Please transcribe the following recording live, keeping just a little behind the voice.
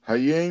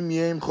Hayom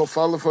Yom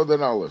Chofalef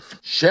Adar Aleph.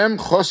 Shem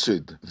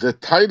Chossid, the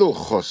title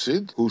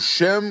Chossid, hu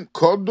Shem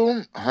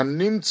Kodum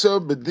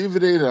Hanimtza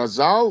B'divrei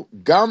Razal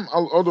Gam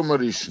Al Odom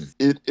Harishon.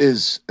 It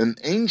is an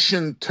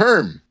ancient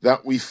term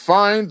that we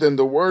find in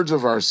the words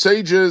of our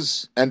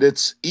sages, and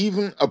it's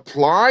even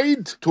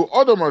applied to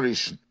Odom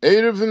Harishon.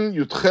 Eruvin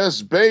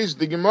Yutches Beis,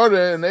 the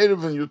Gemara in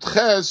Eruvin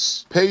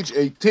Yutches, page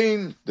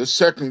 18, the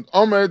second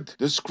Omed,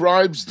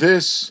 describes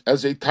this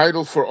as a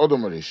title for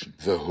Odom Harishon.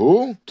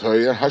 Vehu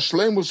Toyer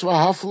Hashlemus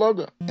V'Haflaga.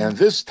 And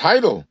this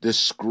title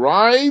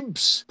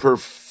describes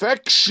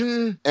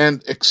perfection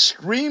and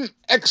extreme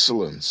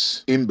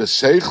excellence in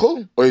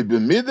Beseichel, oy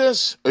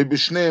b'midas, oy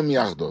b'shneim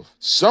yachdov.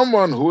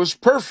 Someone who is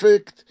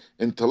perfect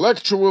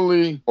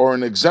intellectually, or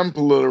in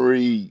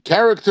exemplary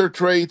character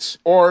traits,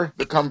 or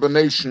the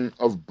combination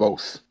of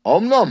both.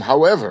 Omnom,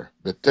 however,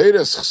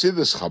 b'teiras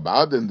Chassidus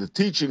Chabad, in the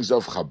teachings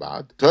of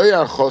Chabad,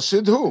 Toyar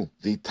Chossid hu,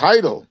 the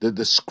title, the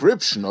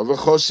description of a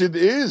Chossid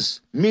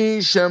is Mi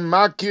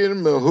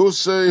shemakir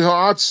mehusei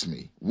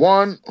ha'atzmi,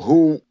 one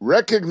who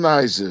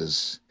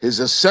recognizes his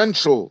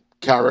essential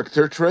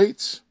character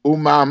traits,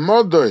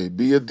 uma'amodoi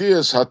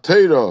b'yedias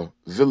ha'teira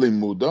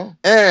v'limuda,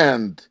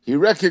 and he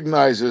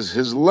recognizes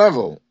his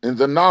level in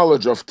the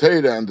knowledge of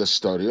Torah and the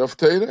study of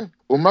Torah,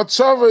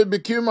 u'matzavei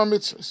b'kiyum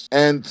mitzvos,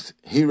 and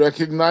he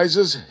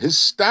recognizes his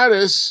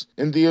status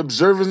in the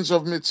observance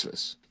of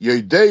mitzvos.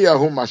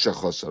 Yodeyahu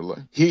mashachosar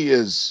le, he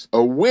is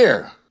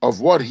aware of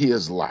what he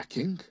is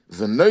lacking,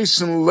 the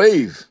noisen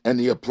leiv, and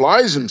he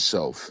applies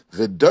himself,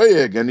 the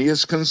doyeg, and he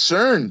is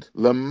concerned,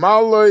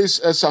 lemalois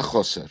es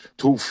achoser,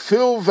 to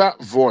fill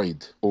that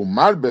void,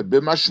 umarbe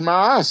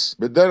b'mashmaas,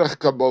 b'derech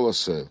kabbalah,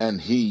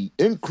 and he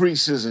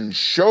increases and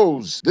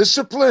shows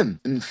discipline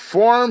in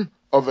form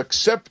of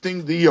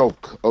accepting the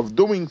yoke, of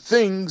doing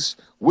things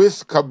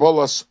with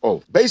Kabbalah's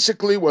oath.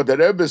 Basically, what the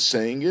Rebbe is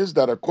saying is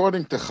that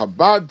according to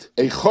Chabad,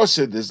 a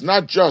chassid is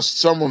not just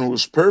someone who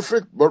is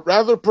perfect, but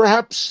rather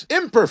perhaps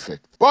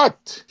imperfect.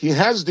 But he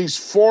has these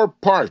four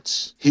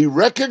parts. He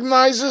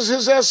recognizes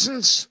his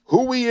essence,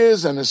 who he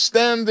is, and his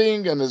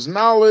standing, and his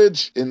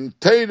knowledge in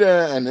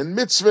Torah and in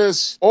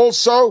mitzvos.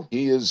 Also,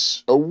 he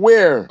is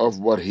aware of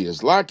what he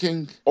is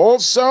lacking.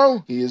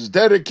 Also, he is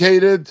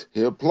dedicated.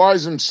 He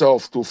applies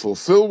himself to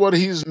fulfill what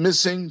he is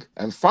missing.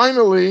 And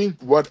finally,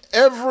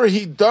 whatever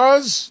he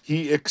does,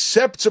 he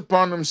accepts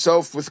upon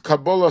himself with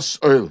Kabbalah's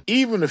oil.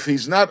 Even if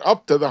he's not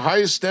up to the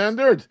highest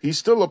standard, he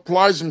still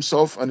applies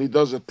himself and he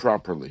does it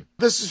properly.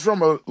 This is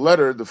from a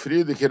letter the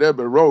Frierdiker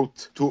Rebbe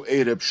wrote to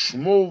a Reb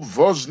Shmuel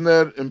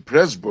Vosner in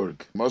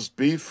Pressburg. Must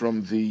be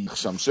from the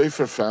Chassam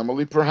Sofer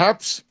family,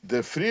 perhaps. The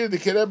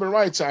Frierdiker Rebbe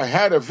writes, I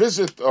had a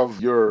visit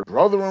of your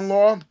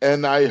brother-in-law,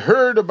 and I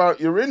heard about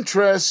your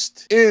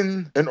interest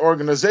in an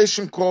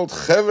organization called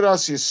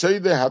Chevras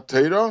Yesodei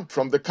HaTorah.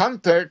 From the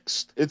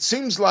context, it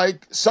seems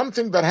like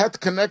something that had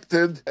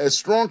connected, a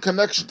strong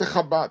connection to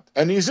Chabad.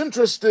 And he's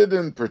interested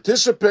in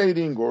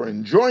participating or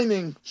in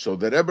joining. So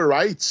the Rebbe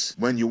writes,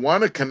 when you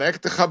want to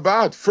connect to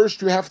Chabad,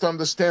 first you have to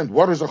understand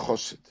what is a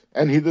chossid.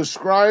 And he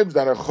describes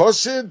that a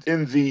chossid,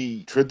 in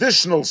the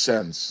traditional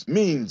sense,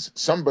 means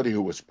somebody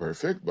who is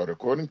perfect, but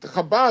according to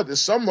Chabad,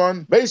 is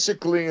someone,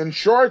 basically, in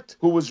short,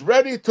 who is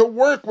ready to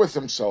work with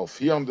himself.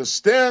 He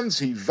understands,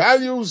 he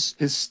values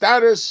his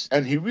status,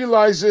 and he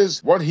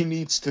realizes what he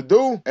needs to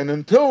do, and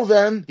until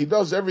then, he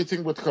does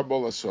everything with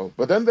Kabbalah soul.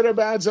 But then the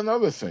Rebbe adds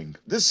another thing.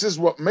 This is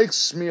what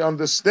makes me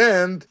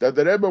understand that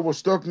the Rebbe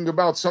was talking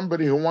about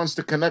somebody who wants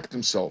to connect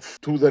himself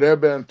to the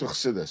Rebbe and to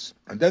Chassidus.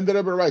 And then the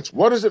Rebbe writes,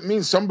 what does it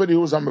mean somebody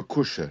who is a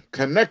mekusher,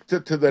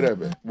 connected to the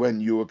Rebbe?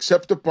 When you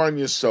accept upon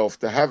yourself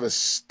to have a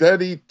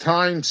steady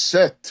time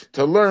set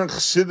to learn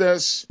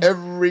Chassidus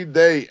every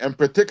day, and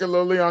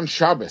particularly on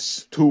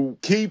Shabbos, to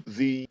keep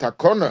the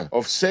takona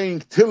of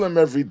saying Tillim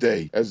every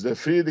day, as the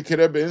Frierdiker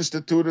Rebbe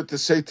instituted to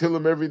say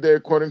Tillim every day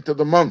according to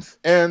the month,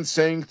 and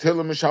saying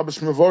Tillim and Shabbos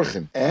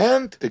Mevorchim,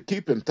 and to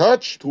keep in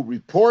touch, to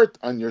report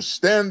on your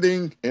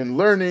standing in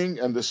learning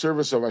and the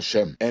service of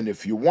Hashem. And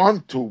if you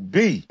want to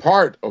be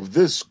part of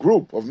this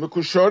group of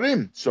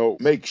Mekusharim, so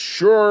make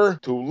sure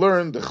to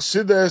learn the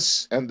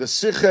Chassidus and the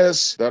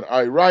Sichos that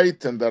I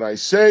write and that I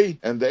say,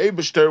 and the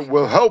Eibishter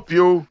will help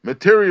you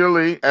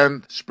materially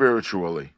and spiritually.